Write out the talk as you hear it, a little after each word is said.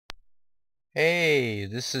Hey,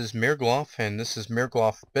 this is Mirglof and this is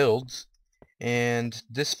Mirglof Builds, and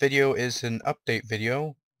this video is an update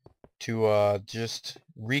video to just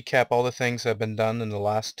recap all the things that have been done in the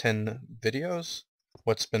last 10 videos,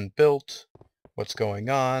 what's been built, what's going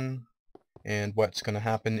on, and what's going to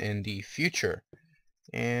happen in the future.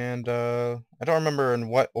 And I don't remember in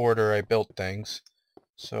what order I built things,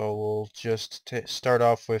 so we'll just start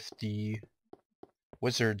off with the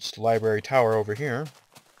Wizard's Library Tower over here,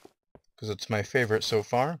 because it's my favorite so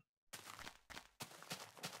far.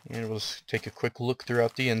 And we'll just take a quick look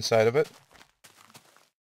throughout the inside of it.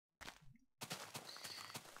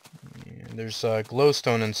 And there's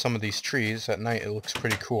glowstone in some of these trees. At night it looks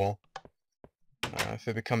pretty cool. If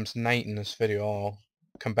it becomes night in this video, I'll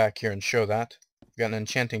come back here and show that. I've got an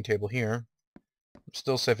enchanting table here. I'm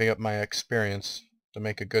still saving up my experience to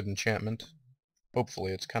make a good enchantment.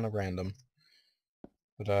 Hopefully, it's kind of random.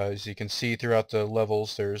 But as you can see throughout the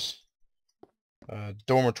levels, there's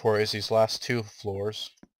dormitories, these last two floors.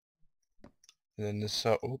 And then this,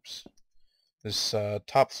 this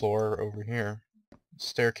top floor over here.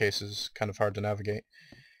 Staircase is kind of hard to navigate.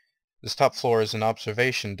 This top floor is an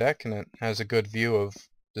observation deck, and it has a good view of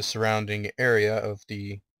the surrounding area of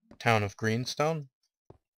the town of Greenstone.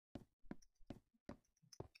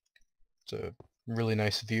 It's a really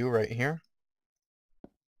nice view right here.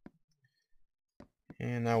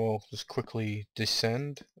 And now we'll just quickly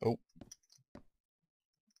descend. Oh,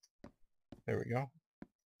 there we go.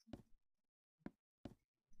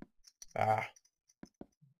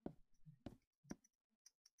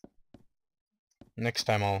 Next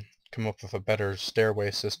time I'll come up with a better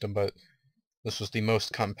stairway system, but this was the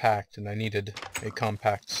most compact, and I needed a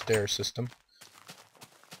compact stair system.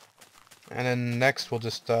 And then next we'll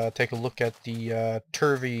just take a look at the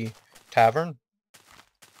Turvy Tavern.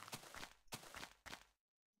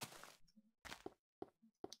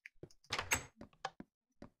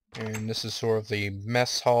 And this is sort of the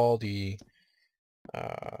mess hall, the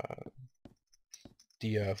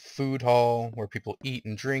food hall where people eat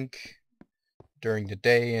and drink during the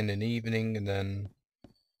day and in the evening, and then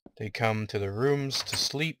they come to the rooms to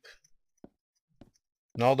sleep.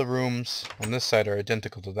 And all the rooms on this side are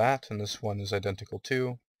identical to that, and this one is identical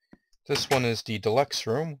too. This one is the deluxe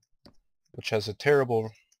room, which has a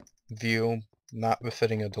terrible view, not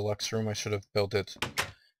befitting a deluxe room. I should have built it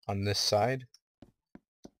on this side.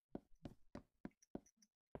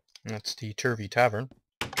 And that's the Turvy Tavern.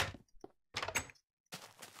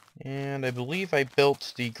 And I believe I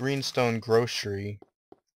built the Greenstone Grocery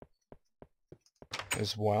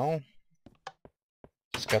as well.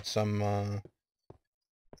 It's got some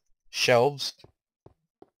shelves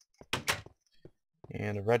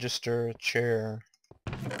and a register, a chair,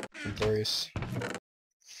 and various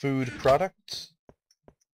food products.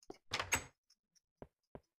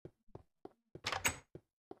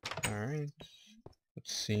 Alright,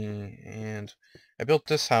 let's see, and I built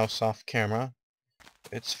this house off camera.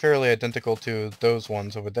 It's fairly identical to those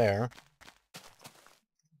ones over there.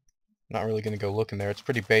 Not really going to go look in there. It's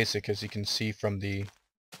pretty basic, as you can see from the...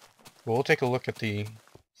 Well, we'll take a look at the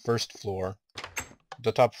first floor.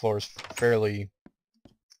 The top floor is fairly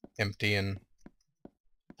empty and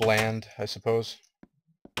bland, I suppose.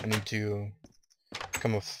 I need to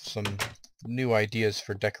come up with some new ideas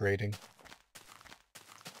for decorating.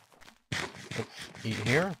 Eat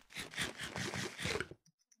here.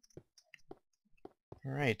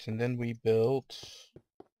 Alright, and then we built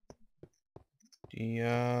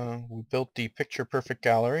the picture perfect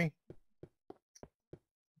gallery.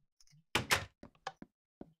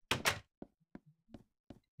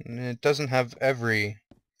 And it doesn't have every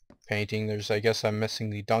painting. I guess I'm missing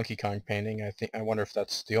the Donkey Kong painting. I wonder if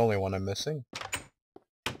that's the only one I'm missing.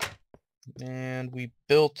 And we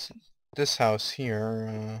built this house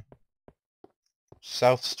here,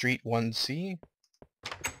 South Street 1C.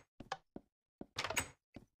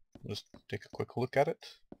 Just take a quick look at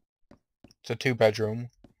it. It's a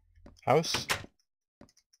 2-bedroom house.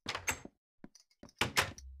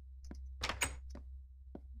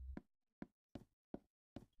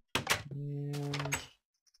 And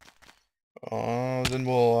then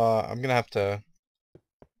I'm gonna have to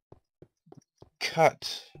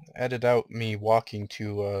edit out me walking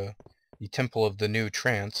to the Temple of the New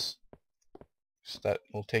Trance. So that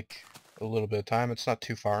will take a little bit of time. It's not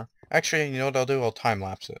too far. Actually, you know what I'll do? I'll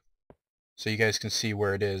time-lapse it, so you guys can see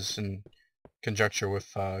where it is in conjunction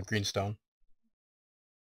with Greenstone.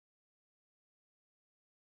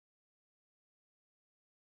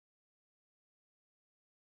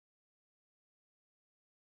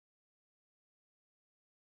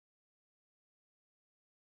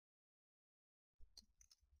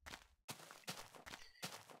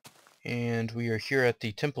 And we are here at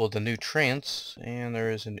the Temple of the New Trance, and there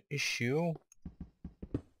is an issue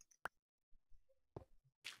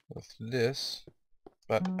with this,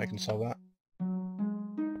 but I can solve that.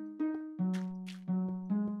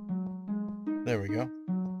 There we go.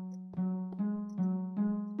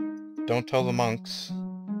 Don't tell the monks.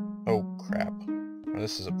 Oh crap. Oh,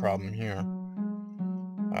 this is a problem here.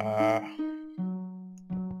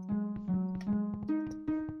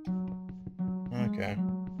 Okay.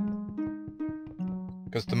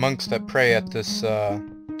 Because the monks that pray at this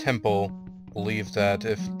temple believe that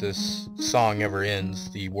if this song ever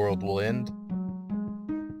ends, the world will end,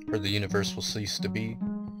 or the universe will cease to be.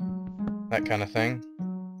 That kind of thing.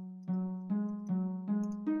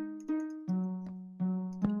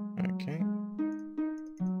 Okay.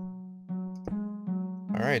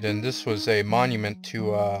 Alright, and this was a monument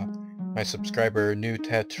to my subscriber New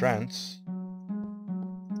Trance.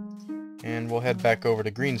 And we'll head back over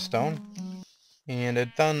to Greenstone. And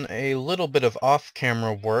I've done a little bit of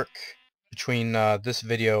off-camera work between this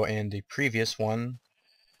video and the previous one,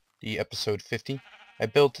 the episode 50. I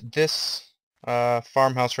built this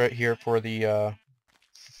farmhouse right here for the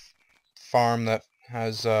farm that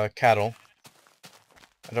has cattle.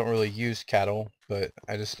 I don't really use cattle, but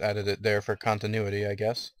I just added it there for continuity, I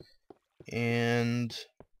guess. And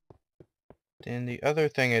then the other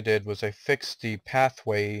thing I did was I fixed the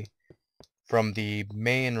pathway from the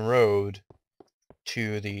main road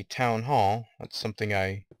to the town hall. That's something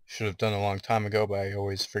I should have done a long time ago, but I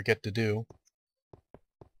always forget to do.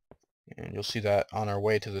 And you'll see that on our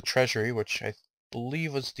way to the treasury, which I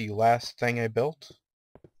believe was the last thing I built.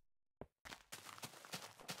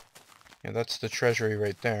 Yeah, that's the treasury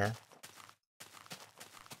right there.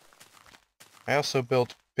 I also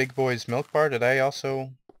built Big Boy's Milk Bar. Did I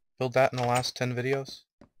also build that in the last 10 videos?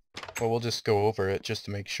 Well, we'll just go over it just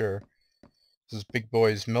to make sure. This is Big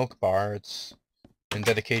Boy's Milk Bar. It's in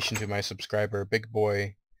dedication to my subscriber, Big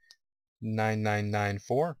Boy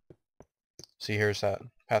 9994. See, here's that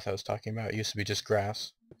path I was talking about. It used to be just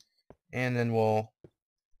grass. And then we'll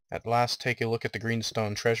at last take a look at the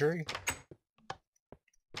Greenstone Treasury.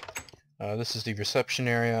 This is the reception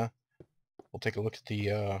area. We'll take a look at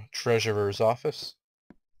the treasurer's office,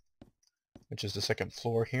 which is the second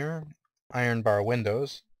floor here. Iron bar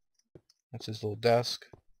windows. That's his little desk.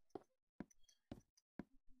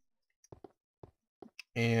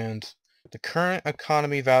 And the current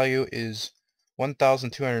economy value is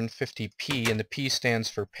 1,250p, and the P stands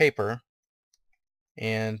for paper.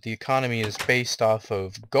 And the economy is based off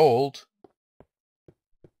of gold,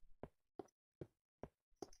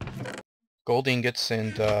 gold ingots,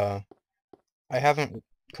 and I haven't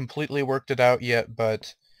completely worked it out yet,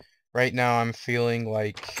 but right now I'm feeling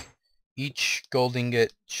like each gold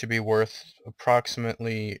ingot should be worth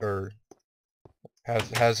approximately, or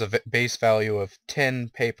has a base value of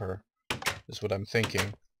 10 paper, is what I'm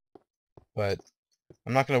thinking. But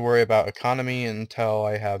I'm not going to worry about economy until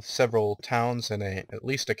I have several towns and at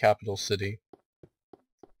least a capital city.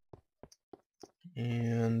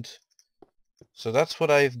 And so that's what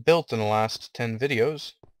I've built in the last 10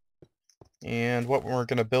 videos. And what we're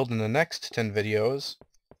going to build in the next 10 videos,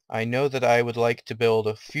 I know that I would like to build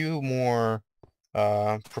a few more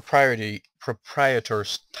proprietor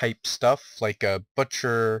type stuff, like a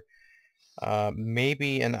butcher,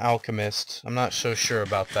 maybe an alchemist. I'm not so sure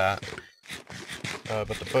about that. But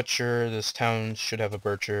the butcher, this town should have a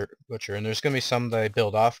butcher, and there's going to be some that I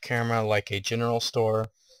build off camera, like a general store.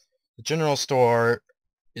 The general store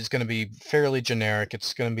is going to be fairly generic.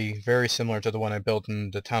 It's going to be very similar to the one I built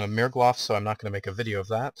in the town of Mirglof, so I'm not going to make a video of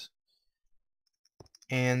that.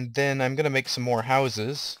 And then I'm going to make some more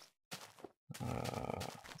houses.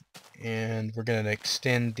 And we're going to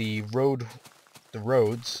extend the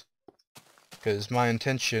roads, because my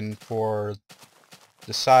intention for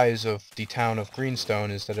the size of the town of Greenstone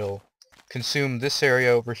is that it'll consume this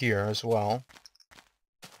area over here as well,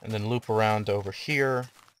 and then loop around over here,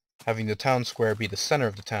 having the town square be the center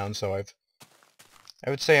of the town. So I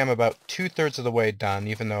would say I'm about 2/3 of the way done,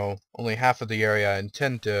 even though only half of the area I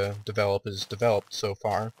intend to develop is developed so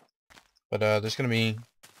far. But there's going to be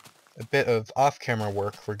a bit of off-camera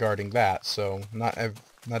work regarding that, so not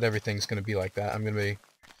everything's going to be like that. I'm going to be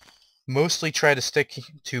mostly try to stick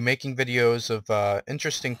to making videos of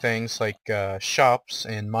interesting things like shops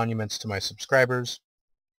and monuments to my subscribers,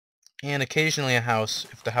 and occasionally a house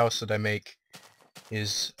if the house that I make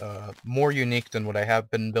is more unique than what I have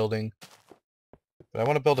been building. But I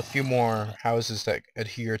want to build a few more houses that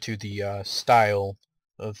adhere to the style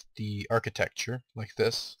of the architecture, like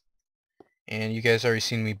this. And you guys already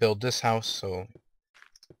seen me build this house, so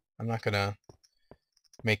I'm not gonna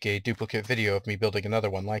make a duplicate video of me building another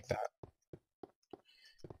one like that.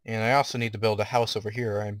 And I also need to build a house over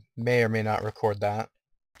here. I may or may not record that.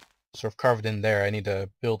 Sort of carved in there. I need to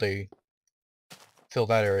fill that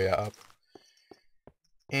area up.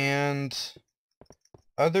 And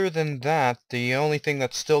other than that, the only thing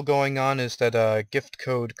that's still going on is that gift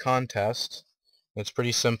code contest. It's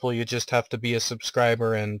pretty simple. You just have to be a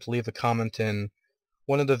subscriber and leave a comment in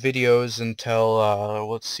one of the videos until,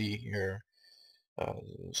 let's see here,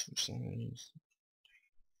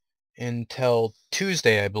 until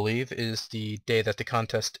Tuesday, I believe, is the day that the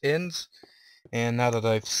contest ends. And now that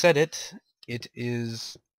I've said it, it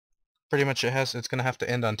is pretty much it's going to have to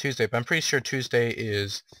end on Tuesday, but I'm pretty sure Tuesday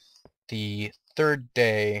is the third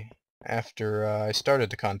day after I started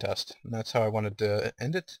the contest, and that's how I wanted to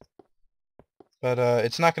end it. But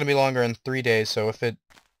it's not going to be longer than 3 days, so if it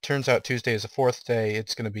turns out Tuesday is the fourth day,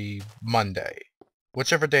 it's going to be Monday.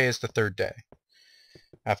 Whichever day is the third day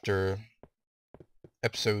after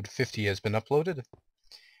episode 50 has been uploaded.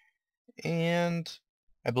 And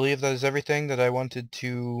I believe that is everything that I wanted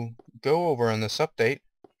to go over in this update.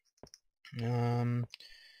 I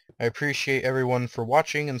appreciate everyone for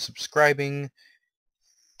watching and subscribing.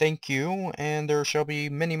 Thank you, and there shall be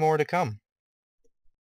many more to come.